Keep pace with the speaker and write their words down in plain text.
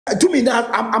To me now,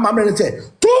 I'm ready to say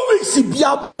 2 weeks. Be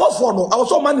a for no. I was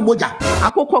so many moja.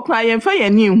 Akoko client for your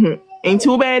new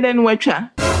into bed and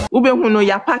wetra. Ube no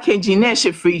ya packaging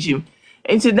neshi fridge.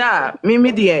 Into that,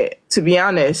 me dear, to be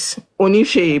honest, only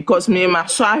she because me my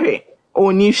sorry.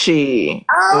 Only she.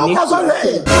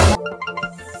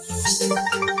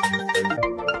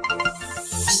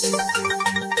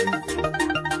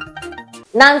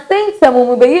 Nansen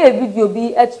Samu be a video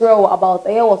be a trail about a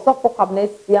Osofo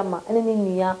cabinet yama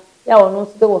and ya no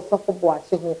so Osofo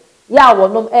Boakye ya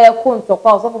no air conto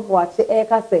Osofo Boakye air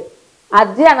case.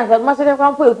 Adia na much of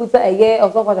a put a year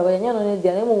of Osofo Ajagurajah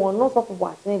dear no Osofo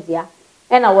Boakye dear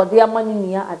and our dear money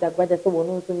near Ajagurajah so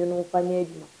no so you know funny.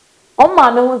 On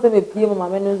my men wants to be PM, my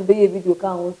men wants to be a video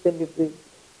can't send me brave.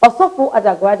 Osofo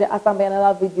Ajagurajah as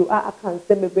another video I can't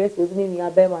send me brace with me near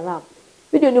Berman now.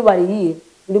 Video nobody here.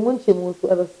 The munchi to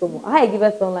ever so more. I give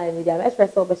us online media. I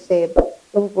express over share.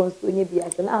 Don't post to any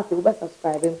BS and ask you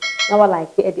subscribing. Now I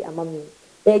like it. Eddie Amami.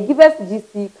 They give us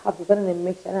GC capital and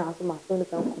make sure and ask my son to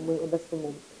come over best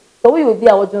moment. So we will be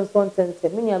our Johnson Center.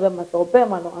 Many of them myself,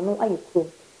 Berman, or I know I cool.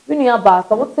 Many of us,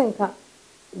 I would think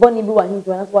Bonnie Blue and him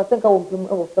to us. What I think I will come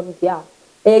over from here.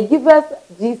 They give us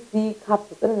GC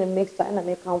capital and make sure and I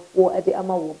make count for Eddie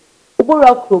Amawo.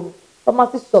 Ubura Chrome,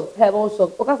 pharmacy shops, herbal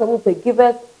shops. Because I will give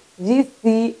us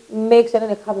GC make sure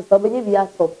and a capital, but you be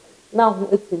at top. Now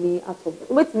it's me at top.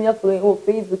 Wait me up following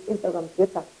Facebook, Instagram,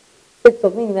 Twitter.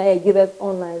 TikTok, meaning give us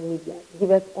online media.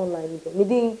 Give us online media.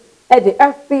 Meaning at the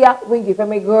FPA when you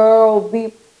from a girl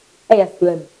be a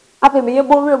slim. After me, you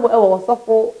born room or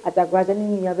Osofo Ajagurajah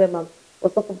in your bema or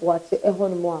Osofo Boakye a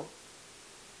honeymoon.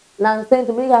 Now send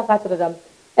to me, I catch them.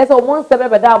 As a one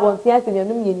seven double, yes, in your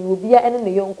new you will be an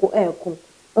enemy young co air come.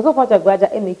 Osofo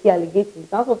Ajagurajah and make alligating.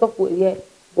 That's what of yeah.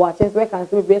 Watches where can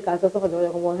still break as of the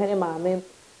one henny mamma,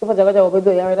 so for the other will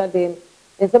be other day,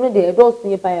 and some day a dose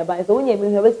near fire by so when you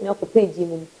have a milk page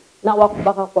in now walk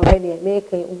back for any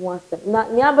making one step.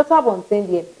 Not near the trouble on same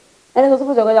day, and it was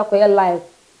for the life.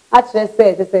 Actually,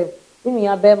 said, they say, in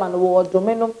your bearman or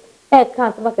domino, air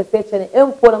can't make a section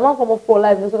and for a month of 4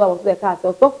 lives, so I was the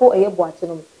castle, so for a year watching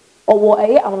them, or a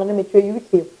year I'm going to make you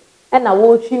keep, and I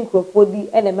will chink for the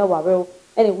enemy warrior,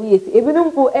 and we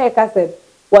even for air castle.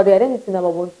 What the identity number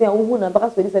 1 say, who number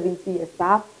 70 years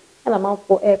staff, and amount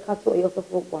for air cattle, a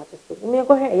Osofo Boakye. So, you may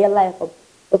go here a life of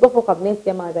Osofo cabinet,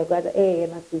 MaameGrace,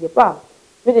 and I see the bar.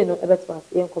 We didn't know ever to us,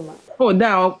 young command. Oh,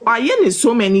 now, I hear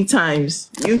so many times.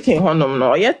 You can't honor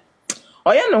no yet.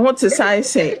 Or you know what to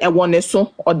say, a one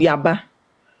so or the abba.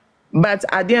 But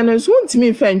at the end, it's one to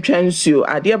me fan chance you,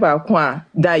 at the abba,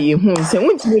 that you who say,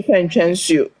 one to me fan chance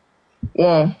you.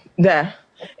 Well, there.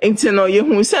 Ain't no you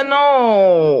who say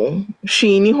no,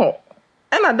 she ni ho.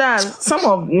 And that some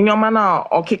of your mana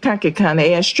or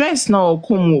keka stress no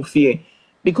come fear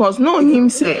because no him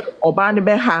say oba ne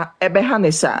beha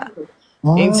ne sa.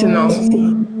 Ain't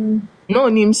no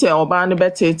him say oba ne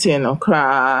betete no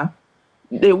kra.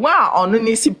 The wa on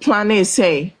ni si plan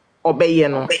say obey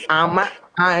no ama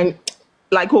and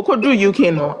like okodu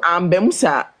UK no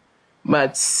ambemsa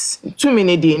but too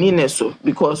many day ni so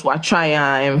because we try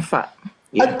and fact.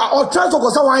 Yeah. Or try to go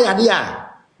somewhere idea.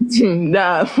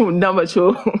 That number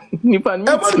two. Nipan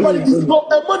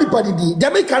Everybody,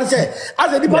 they can say,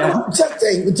 as anybody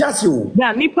just you.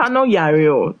 That Nipan no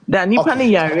yare, that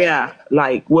Nipan yare,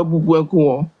 like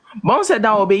Webu. Bon said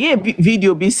that will be a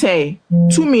video be say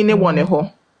 2 minutes one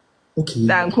ho. Okay.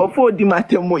 Then call for the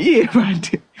matemo ye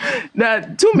right.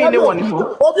 That 2 minutes one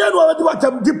ho.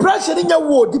 Depression in your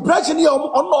word, depression in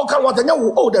your on what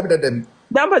you owe them.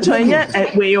 Dampa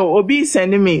chonya we obi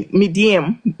send me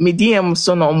DM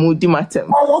so no mu di matem.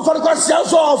 Oh, for the question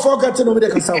so forget to know the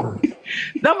kasao.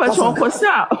 Dampa chon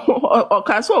kosa o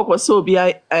kaso koso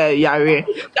bi yare.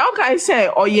 How can I say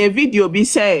or ye video be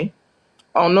say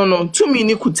oh no 2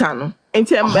 minutes kuta no.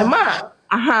 Enti emma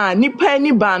aha nipa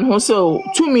ni ban ho so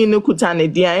 2 minutes kuta ne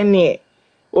dia ene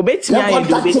obetimi aye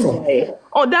obetimi.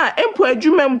 O da empo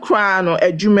adwumam kra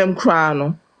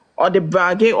no or the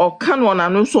brage or can one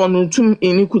and so on to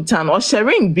any kutan or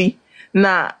sharing be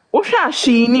na osha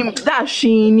she nim that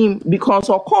she nim because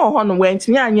or call on went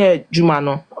me anya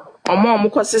jumano or more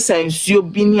mukose sense you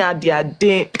be near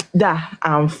de da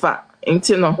amfa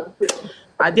intino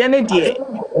at the end of the day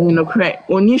you know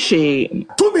correct only she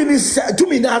 2 minutes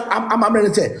I'm ready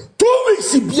to say 2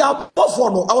 weeks be a for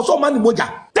no I was so many moja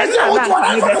that's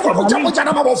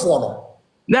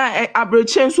na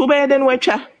abrochen so be den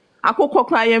wacha akoko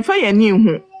client for your new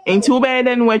hu enti ube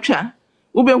den watcha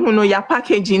ube hu no ya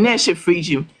packaging na she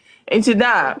fridge enti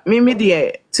that me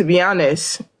there to be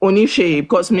honest only she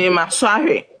because me ma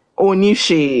sorry only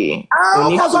she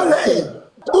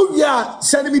Oh yeah,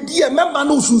 send me dear member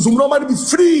no susum no be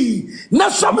free. Na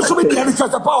so me can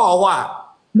trust power wa.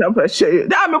 Never show you.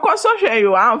 That me cause so show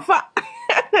you amfa.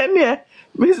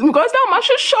 Because that my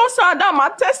show sa that my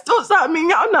test sa me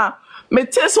na. Me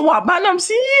test wa ba na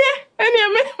msi ye.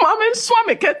 Ene me mama so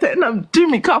me kete na di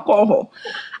mi ka ko ho.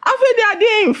 Afi de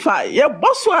ade mfa ye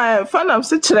boss wa fa na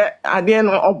mse kire ade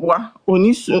no oboa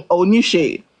oni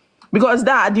she. Because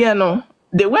that ade no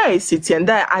the way is sitting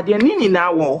that ade ni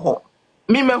na wo ho.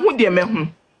 Me hu de me hu.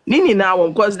 Ni na wo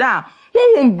because that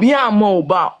hu bia mo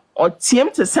ba or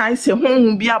TM to size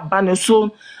home be a banner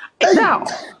so now.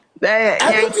 I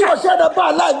think you said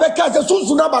about life because the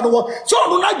soon number one. So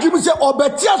do not give me say or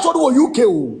better so do UK.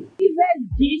 Even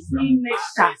DC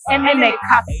maker and then a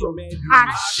castle.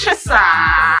 Achesa.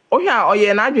 Oh yeah, or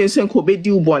yeah, I just think be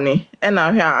do bonny and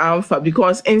I hear alpha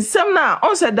because in some now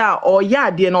on said that or yeah,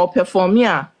 dear no perform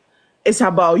yeah. It's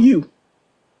about you.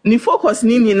 Ni focus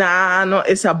ni na no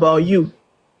it's about you.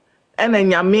 And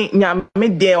then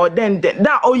nyame there or then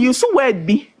that or you so word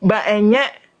be but and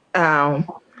yet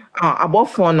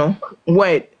above for no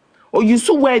word or you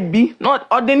so word be not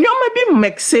or then you maybe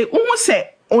make say almost say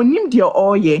on him dear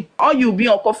all ye or you be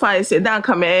or fine say that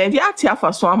come and ya tia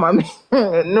for so mama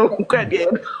no credit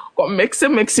or make you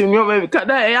maybe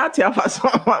kada ya tia for so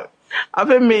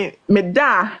ave me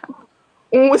da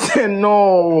almost say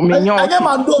no me I get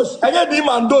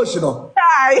mandos you know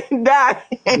die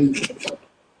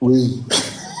oui.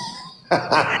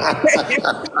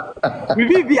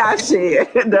 Bibi ashe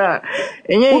da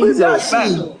enye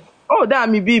oh da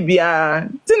mi bibi a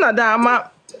tina da ma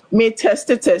me test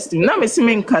na me si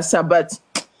me nkasa but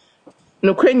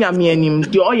no kwenya me anim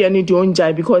de oye ni de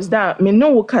onjai because da me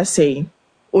no wo ka say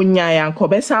onya ya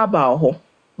nkobesa ba ho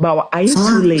but are you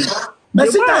too late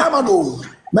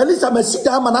Melissa,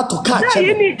 not to catch.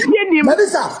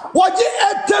 Melissa, what you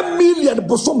 80 million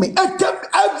bosomi?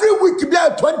 Every week be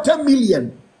 20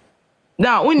 million.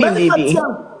 Now we need baby.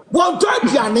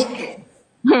 120 ani.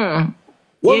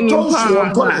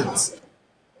 120.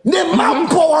 Ne ma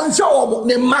po one show,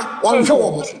 ne ma one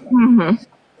show.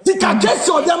 The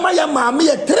kakeso de maya mami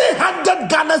 300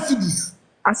 Ghana cedis.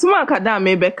 Asuma kada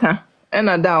me beka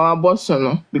ena da wa boss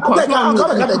no because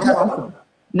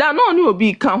da no ni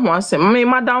obi ka ho asem me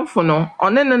madam fo no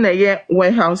one ne na ye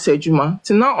warehouse adwuma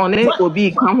ti na one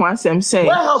obi ka ho asem say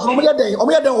warehouse omo ye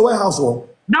den warehouse wo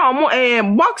da omo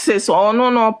boxes or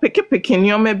no pick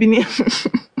ni o ma bi ni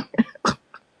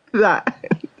la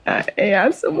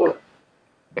asemo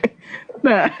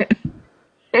na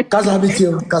kaza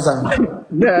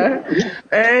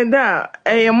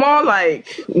and more like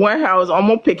warehouse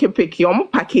omo pick omo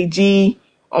package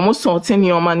almost sorting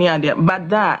your money at there, but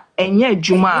that and yet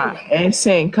Juma and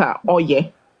saying car oh yeah.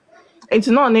 It's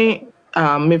not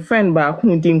my friend back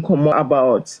who didn't come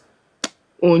about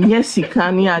on yes he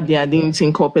can there didn't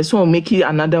think up so make it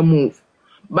another move.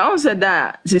 But I said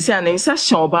that they say an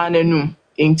such no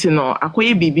into no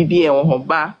akoye BBB or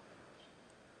ba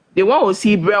the one will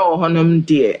see bro or honum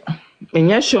dear and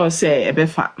yes sure say a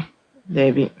befa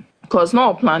David. Cause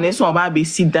no plan is so about be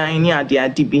sit down near the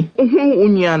adibi.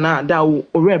 Unya na da o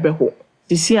rebeho.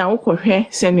 You see, I will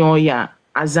send your ya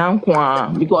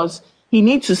azankwa because he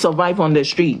needs to survive on the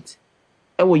street.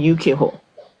 Ewo UK ho.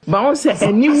 But I say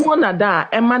anyone na da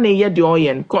emane ye the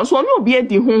oyen. Cause one will be at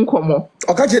the home komo.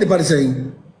 Okache the party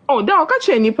saying. Oh, that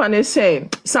okache ni pane say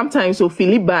sometimes you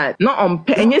feel bad. Not on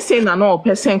and you say na no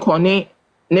person kone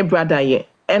ne brother ye.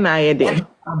 And I de.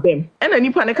 Abem. And any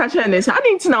panic catcher and I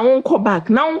didn't now call back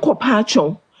now call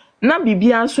patcho. Na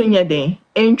bibia so nye den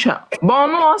entra. But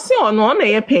no say on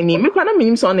a penny. Me kana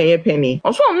means on a penny.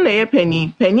 Also on a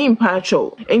penny in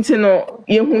patcho. Enti no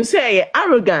ye hu say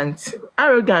arrogant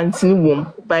ni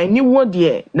wom. By ni word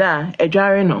ye da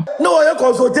edware no. No your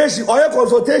consultation.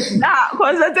 Nah,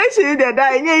 consultation there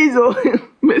da enye izo.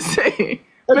 Me say.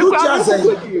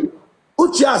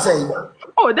 Uchi say.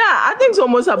 Oh, that I think it's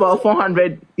almost about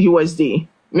 400 USD.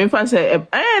 Me fan say,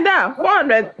 that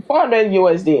 400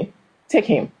 USD. Take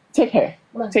her. Okay.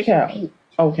 If you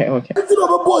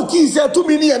have a boy, he said 2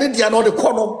 million in the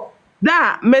corner.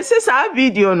 That me say sa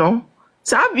video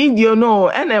no,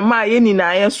 and my yeni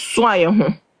na ye swaye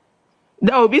ho.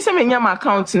 That will be some in your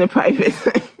account in the private.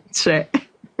 Check.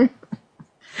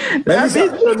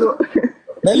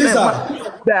 Melissa.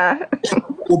 That.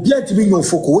 Obian to be no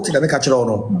foko. What did I make a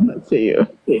channel? See you.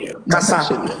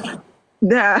 Kasa.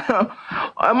 Da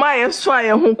my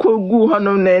swaye ho kogu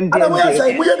hono na ndi. And we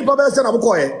say we the baba say na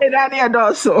bokoye. E da ne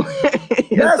do so.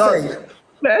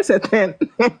 Yes. 10.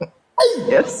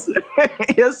 Yes,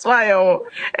 yes, why?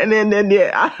 And then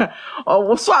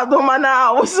oh, so I don't man,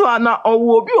 also I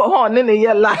will be on in a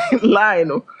year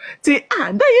line. See,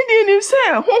 that you didn't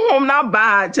say, home not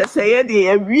bad, just say it,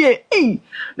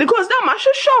 because that my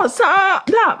sure, sir,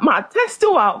 that my test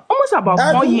almost about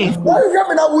 4 years. Why you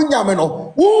me na wunya me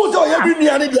no? Who do you be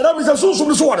near the other Mr.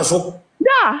 Susum so what so?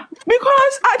 Yeah,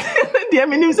 because I the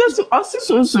minister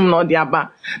also soon no dia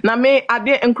ba. Na me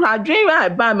ade encourage I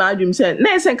ba my dream say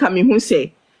na say ka me hu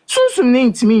say sunsun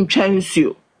ni ntimi ntwa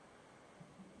nsuo.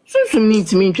 Sunsun ni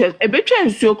ntimi ntwa e betwa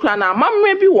nsuo kra na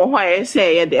amamre bi wo ho a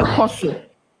say ye de koso.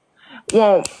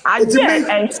 Won ade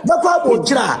na kwa bo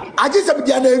kira aje se bi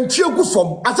na ntue gu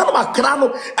fom asana makra no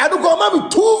e do go ma be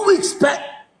 2 weeks pe.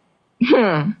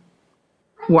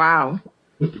 Wow.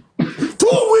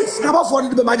 2 weeks na ba for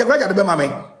the be MaameGrace de be mame.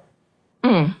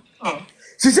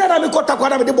 Si se na me kota kwa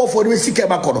na me de bo for the sika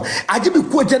ba kono. Aje bi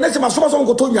ku je na se maso maso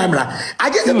ko to nwanmra.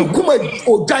 Aje se bi kuma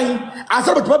odan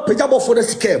asana be peja bo for the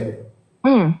sika mu.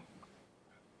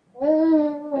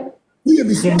 You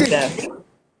be sick.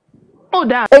 Oh,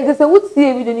 that. And just say, what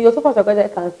see we do you Osofo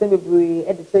Ajagurajah can say be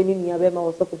at the training near where my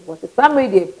Osofo Boakye. Some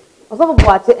radio, Osofo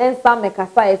Boakye and some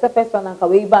mekasa. It's the first one and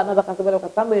kawe ba another kasa be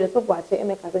like some radio Osofo Boakye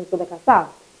and mekasa into mekasa.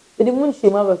 The moon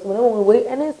shima was when we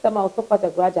and then some Osofo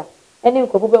Ajagurajah and then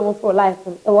ko be for life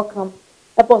and welcome.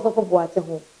 E po Osofo Boakye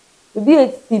ho. We be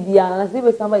at CBA and as we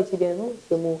be somebody chide no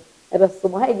shemo. E be so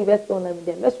mo ha give us on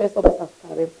them. Let's try to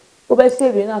subscribe. We be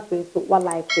share we na face to one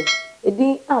life.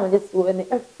 I'm just when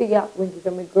I figure when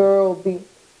you my girl be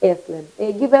excellent.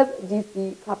 Give us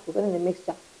GC capsules and the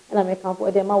mixture, and I make for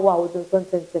them. Wow, just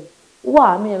content.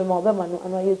 Wow, me and my mama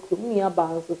and I used to me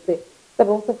about to say. So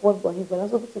also for what he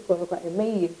was also to correct and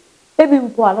may maybe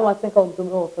I know I think I'm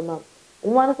doing all for now.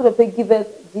 And one of the give us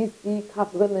GC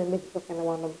capsules and the mixture kind of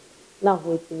one. Now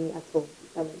waiting me at home.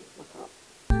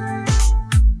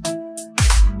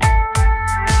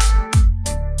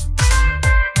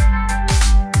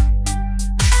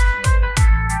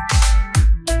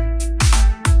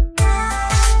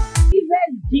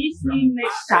 GC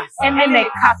mixture, MaameGrace,